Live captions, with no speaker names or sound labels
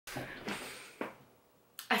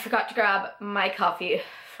forgot to grab my coffee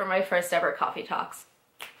for my first ever coffee talks.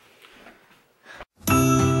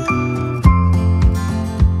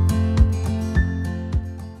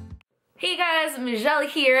 Hey guys, Michelle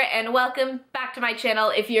here and welcome back to my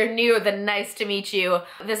channel. If you're new, then nice to meet you.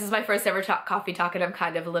 This is my first ever coffee talk and I'm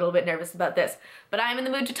kind of a little bit nervous about this, but I'm in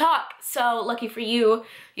the mood to talk, so lucky for you,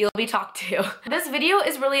 you'll be talked to. This video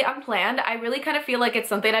is really unplanned. I really kind of feel like it's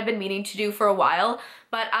something I've been meaning to do for a while,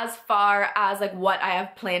 but as far as like what I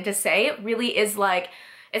have planned to say, it really is like,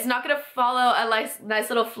 it's not gonna follow a nice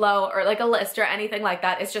little flow or like a list or anything like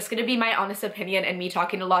that. It's just gonna be my honest opinion and me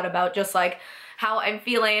talking a lot about just like how I'm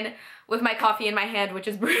feeling with my coffee in my hand, which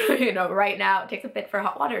is, you know, right now. It takes a bit for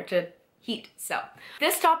hot water to heat. So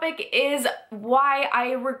this topic is why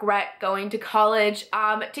I regret going to college.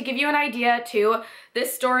 To give you an idea too,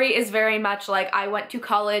 this story is very much like I went to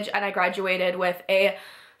college and I graduated with a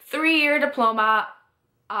 3-year diploma,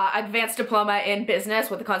 advanced diploma in business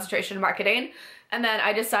with a concentration in marketing. And then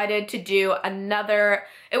I decided to do another,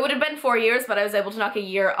 it would have been 4 years, but I was able to knock a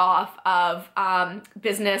year off of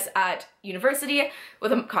business at university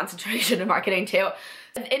with a concentration in marketing too.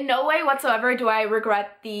 In no way whatsoever do I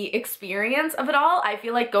regret the experience of it all. I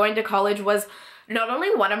feel like going to college was not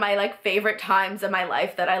only one of my like favorite times in my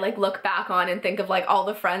life that I like look back on and think of like all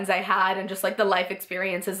the friends I had and just like the life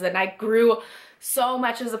experiences, and I grew so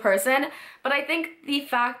much as a person, but I think the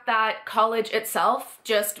fact that college itself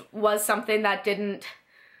just was something that didn't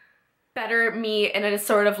better me in a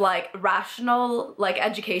sort of like rational, like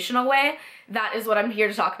educational way, that is what I'm here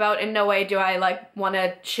to talk about. In no way do I like want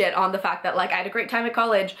to shit on the fact that like I had a great time at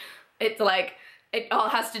college. It's like, it all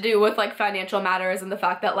has to do with like financial matters and the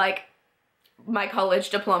fact that like my college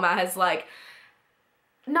diploma has like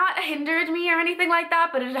not hindered me or anything like that,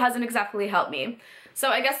 but it hasn't exactly helped me. So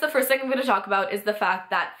I guess the first thing I'm going to talk about is the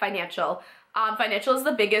fact that financial is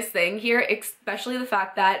the biggest thing here, especially the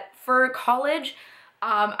fact that for college,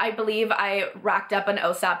 I believe I racked up an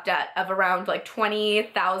OSAP debt of around like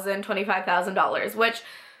 $20,000, $25,000, which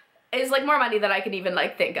is like more money than I can even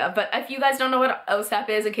like think of. But if you guys don't know what OSAP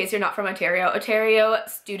is, in case you're not from Ontario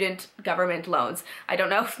Student Government Loans. I don't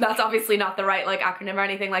know if that's obviously not the right like acronym or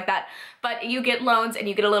anything like that, but you get loans and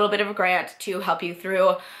you get a little bit of a grant to help you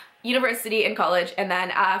through university and college, and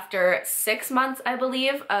then after 6 months, I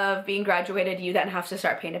believe, of being graduated, you then have to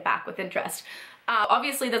start paying it back with interest.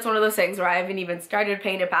 Obviously, that's one of those things where I haven't even started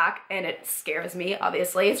paying it back, and it scares me,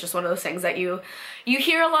 obviously. It's just one of those things that you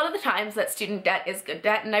hear a lot of the times, that student debt is good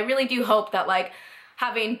debt, and I really do hope that, like,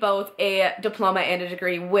 having both a diploma and a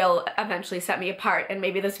degree will eventually set me apart, and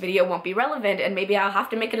maybe this video won't be relevant, and maybe I'll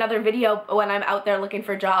have to make another video when I'm out there looking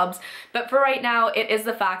for jobs. But for right now, it is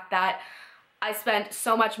the fact that I spent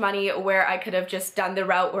so much money where I could have just done the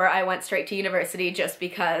route where I went straight to university, just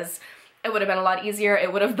because it would have been a lot easier.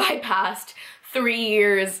 It would have bypassed 3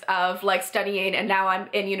 years of like studying, and now I'm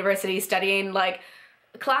in university studying like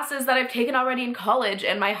classes that I've taken already in college,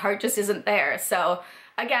 and my heart just isn't there. So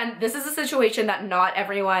again, this is a situation that not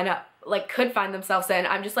everyone like could find themselves in.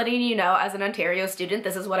 I'm just letting you know, as an Ontario student,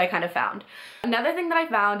 this is what I kind of found. Another thing that I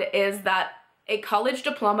found is that a college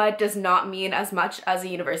diploma does not mean as much as a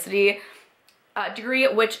university degree,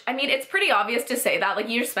 which, I mean, it's pretty obvious to say that, like,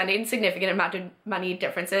 you're spending significant amount of money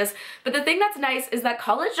differences, but the thing that's nice is that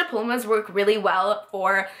college diplomas work really well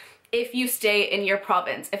for if you stay in your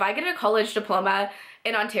province. If I get a college diploma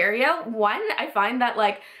in Ontario, one, I find that,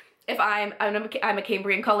 like, if I'm a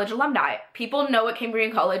Cambrian College alumni, people know what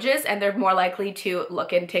Cambrian College is and they're more likely to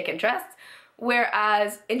look and take interest,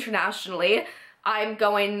 whereas internationally, I'm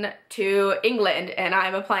going to England and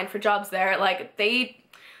I'm applying for jobs there, like, they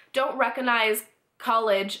don't recognize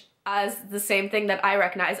college as the same thing that I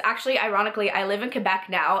recognize. Actually, ironically, I live in Quebec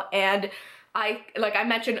now, and I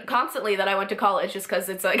mention constantly that I went to college just because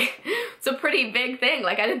it's like, it's a pretty big thing.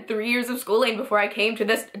 Like, I did 3 years of schooling before I came to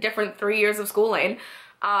this different 3 years of schooling.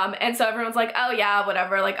 And so everyone's like, oh yeah,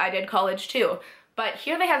 whatever, like I did college too. But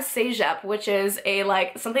here they have Cégep, which is a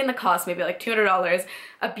like something that costs maybe like $200,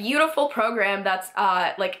 a beautiful program that's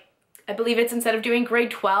like, I believe it's instead of doing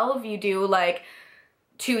grade 12, you do like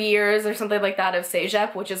 2 years or something like that of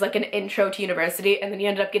Cégep, which is like an intro to university, and then you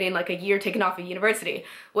ended up getting like a year taken off of university,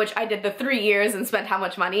 which I did the 3 years and spent how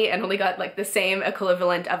much money and only got like the same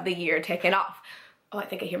equivalent of the year taken off. Oh, I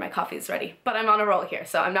think I hear my coffee is ready, but I'm on a roll here,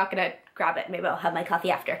 so I'm not gonna grab it. Maybe I'll have my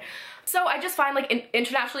coffee after. So I just find, like,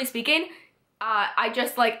 internationally speaking, I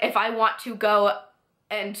just, like, if I want to go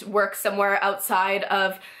and work somewhere outside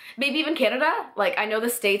of maybe even Canada, like, I know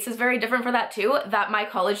the States is very different for that too, that my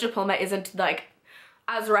college diploma isn't, like,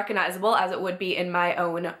 as recognizable as it would be in my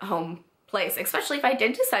own home place, especially if I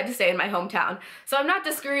did decide to stay in my hometown. So I'm not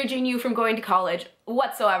discouraging you from going to college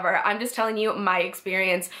whatsoever. I'm just telling you my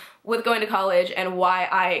experience with going to college and why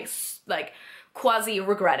I like quasi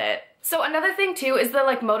regret it. So another thing too is the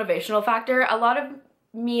like motivational factor. A lot of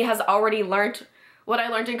me has already learned what I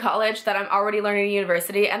learned in college that I'm already learning in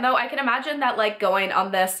university, and though I can imagine that like going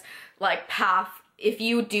on this like path, if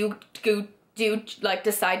you do like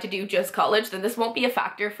decide to do just college, then this won't be a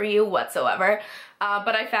factor for you whatsoever.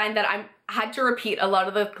 But I find that I had to repeat a lot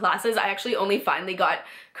of the classes. I actually only finally got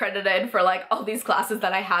credited for like all these classes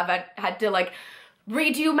that I had to like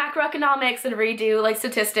redo macroeconomics and redo like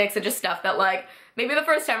statistics and just stuff that like maybe the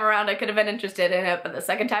first time around I could have been interested in it, but the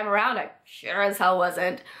second time around I sure as hell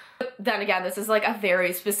wasn't. But then again, this is like a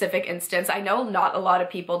very specific instance. I know not a lot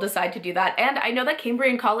of people decide to do that, and I know that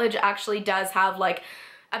Cambrian College actually does have like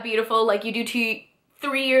a beautiful, like you do 3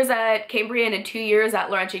 years at Cambrian and 2 years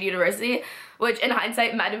at Laurentian University, which in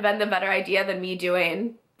hindsight might have been the better idea than me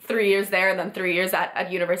doing 3 years there and then 3 years at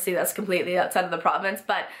a university that's completely outside of the province.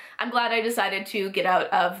 But I'm glad I decided to get out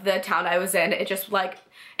of the town I was in. It just like,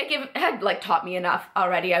 it had like taught me enough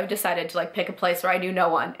already. I've decided to like pick a place where I knew no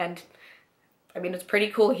one, and I mean, it's pretty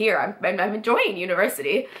cool here. I'm enjoying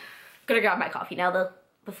university. Gonna grab my coffee now though,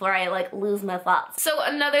 before I like lose my thoughts. So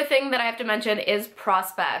another thing that I have to mention is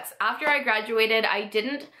prospects. After I graduated, I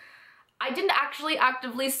didn't actually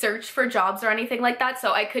actively search for jobs or anything like that,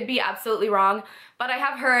 so I could be absolutely wrong, but I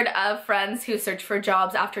have heard of friends who search for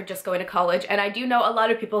jobs after just going to college, and I do know a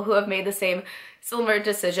lot of people who have made the same similar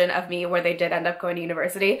decision of me where they did end up going to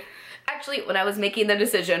university. Actually, when I was making the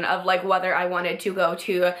decision of like whether I wanted to go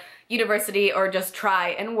to university or just try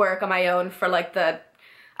and work on my own for like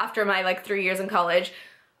after my like 3 years in college,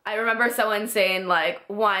 I remember someone saying like,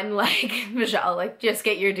 Michelle, like just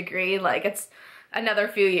get your degree, like it's another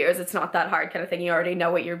few years, it's not that hard kind of thing. You already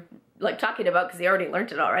know what you're like talking about because you already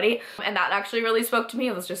learned it already. And that actually really spoke to me.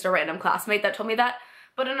 It was just a random classmate that told me that.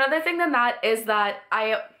 But another thing than that is that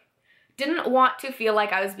I didn't want to feel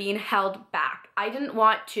like I was being held back. I didn't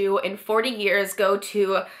want to, in 40 years, go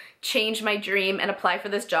to change my dream and apply for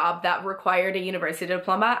this job that required a university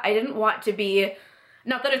diploma. I didn't want to be,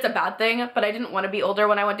 not that it's a bad thing, but I didn't want to be older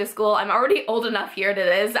when I went to school. I'm already old enough here it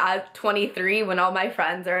is at 23 when all my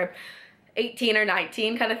friends are 18 or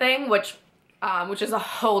 19 kind of thing, which is a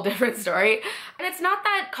whole different story. And it's not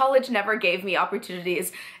that college never gave me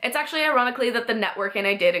opportunities. It's actually ironically that the networking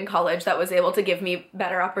I did in college that was able to give me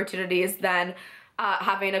better opportunities than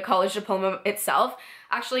having a college diploma itself.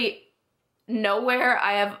 Actually, nowhere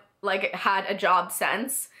I have like had a job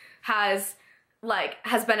since has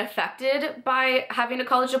been affected by having a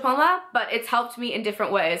college diploma, but it's helped me in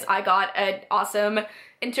different ways. I got an awesome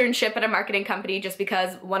internship at a marketing company just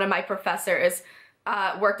because one of my professors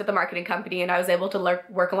worked at the marketing company and I was able to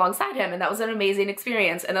work alongside him, and that was an amazing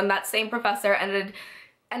experience. And then that same professor ended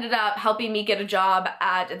up helping me get a job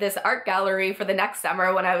at this art gallery for the next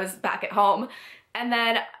summer when I was back at home. And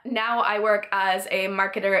then now I work as a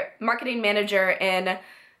marketing manager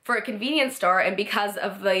for a convenience store, and because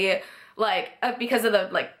of the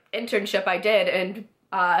internship I did, and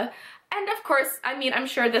of course, I mean, I'm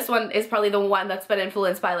sure this one is probably the one that's been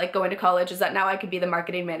influenced by like going to college, is that now I could be the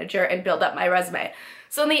marketing manager and build up my resume.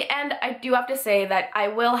 So in the end, I do have to say that I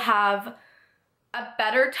will have a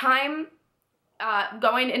better time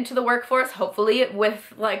going into the workforce, hopefully,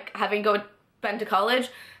 with like having been to college,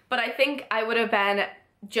 but I think I would have been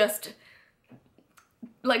just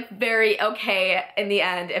like very okay in the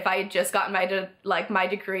end if I had just gotten my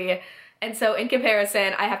degree. And so in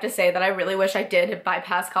comparison, I have to say that I really wish I did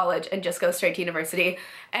bypass college and just go straight to university.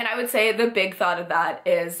 And I would say the big thought of that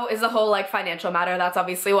is the whole like financial matter. That's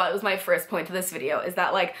obviously what was my first point to this video, is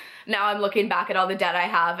that like now I'm looking back at all the debt I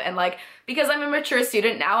have, and like because I'm a mature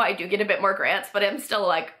student now, I do get a bit more grants, but I'm still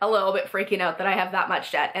like a little bit freaking out that I have that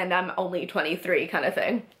much debt and I'm only 23 kind of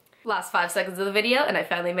thing. Last 5 seconds of the video and I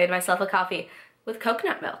finally made myself a coffee with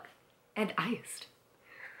coconut milk and iced.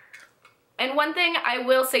 And one thing I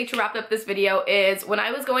will say to wrap up this video is when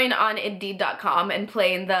I was going on Indeed.com and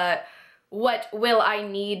playing the what will I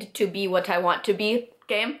need to be what I want to be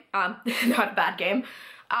game, not a bad game,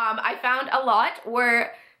 I found a lot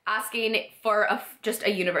were asking for just a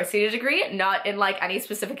university degree, not in like any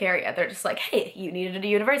specific area. They're just like, hey, you needed a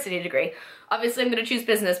university degree. Obviously I'm gonna choose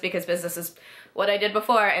business because business is what I did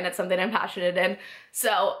before and it's something I'm passionate in.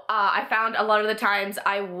 So I found a lot of the times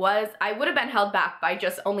I would have been held back by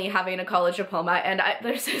just only having a college diploma, and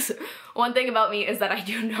there's this one thing about me is that I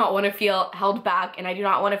do not want to feel held back, and I do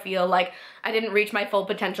not want to feel like I didn't reach my full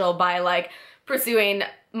potential by like pursuing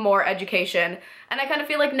more education. And I kind of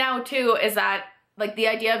feel like now too is that like the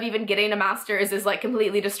idea of even getting a master's is like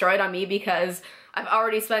completely destroyed on me because I've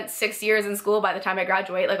already spent 6 years in school by the time I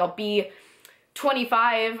graduate. Like I'll be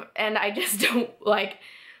 25 and I just don't like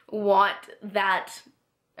want that,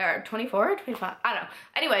 or 24 or 25, I don't know.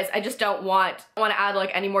 Anyways, I just don't want to add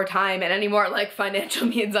like any more time and any more like financial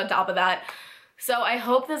means on top of that. So I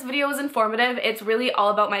hope this video was informative. It's really all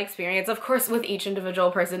about my experience. Of course, with each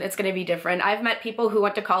individual person, it's gonna be different. I've met people who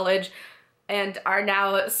went to college and are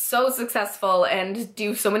now so successful and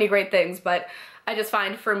do so many great things, but I just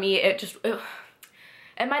find for me, it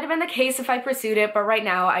might have been the case if I pursued it, but right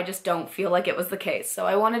now I just don't feel like it was the case. So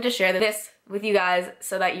I wanted to share this with you guys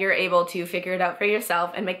so that you're able to figure it out for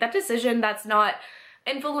yourself and make that decision that's not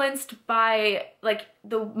influenced by like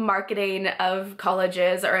the marketing of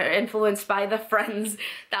colleges or influenced by the friends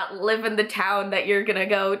that live in the town that you're gonna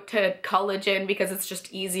go to college in because it's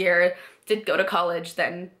just easier to go to college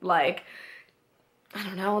than like, I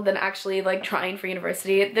don't know, than actually like trying for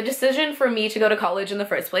university. The decision for me to go to college in the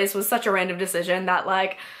first place was such a random decision that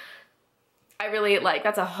like, I really like,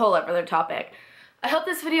 that's a whole other topic. I hope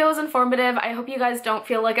this video was informative. I hope you guys don't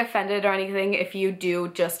feel like offended or anything if you do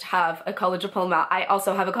just have a college diploma. I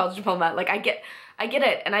also have a college diploma. Like I get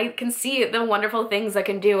it and I can see the wonderful things I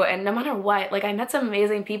can do, and no matter what, like I met some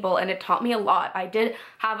amazing people and it taught me a lot. I did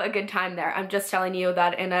have a good time there. I'm just telling you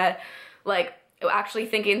that in a like actually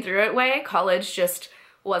thinking through it way, college just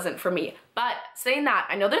wasn't for me. But saying that,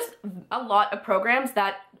 I know there's a lot of programs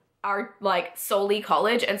that are like solely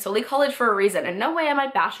college and solely college for a reason, and no way am I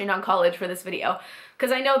bashing on college for this video,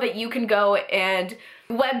 because I know that you can go and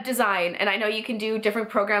web design, and I know you can do different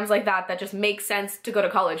programs like that that just make sense to go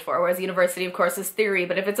to college for, whereas university of course is theory.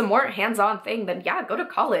 But if it's a more hands-on thing, then yeah, go to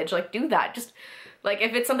college, like do that. Just like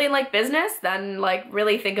if it's something like business, then like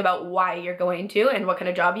really think about why you're going to and what kind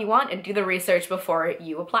of job you want, and do the research before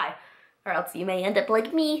you apply, or else you may end up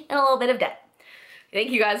like me in a little bit of debt.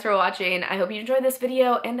 Thank you guys for watching. I hope you enjoyed this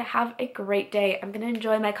video and have a great day. I'm gonna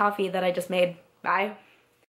enjoy my coffee that I just made. Bye.